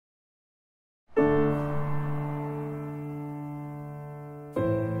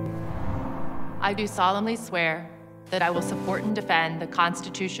I do solemnly swear that I will support and defend the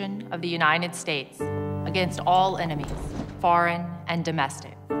Constitution of the United States against all enemies, foreign and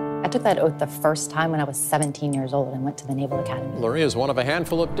domestic. I took that oath the first time when I was 17 years old and went to the Naval Academy. Lurie is one of a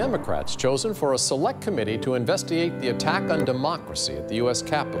handful of Democrats chosen for a select committee to investigate the attack on democracy at the U.S.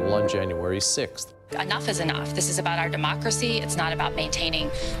 Capitol on January 6th. Enough is enough. This is about our democracy. It's not about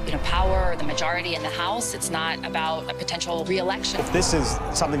maintaining, power or the majority in the House. It's not about a potential re-election. This is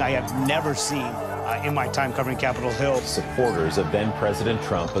something I have never seen in my time covering Capitol Hill. Supporters of then-President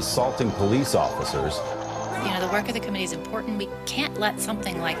Trump assaulting police officers. The work of the committee is important. We can't let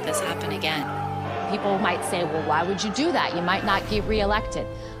something like this happen again. People might say, well, why would you do that? You might not get reelected.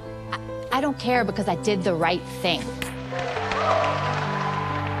 I don't care because I did the right thing.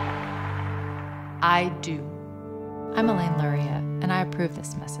 I do. I'm Elaine, and I approve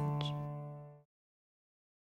this message.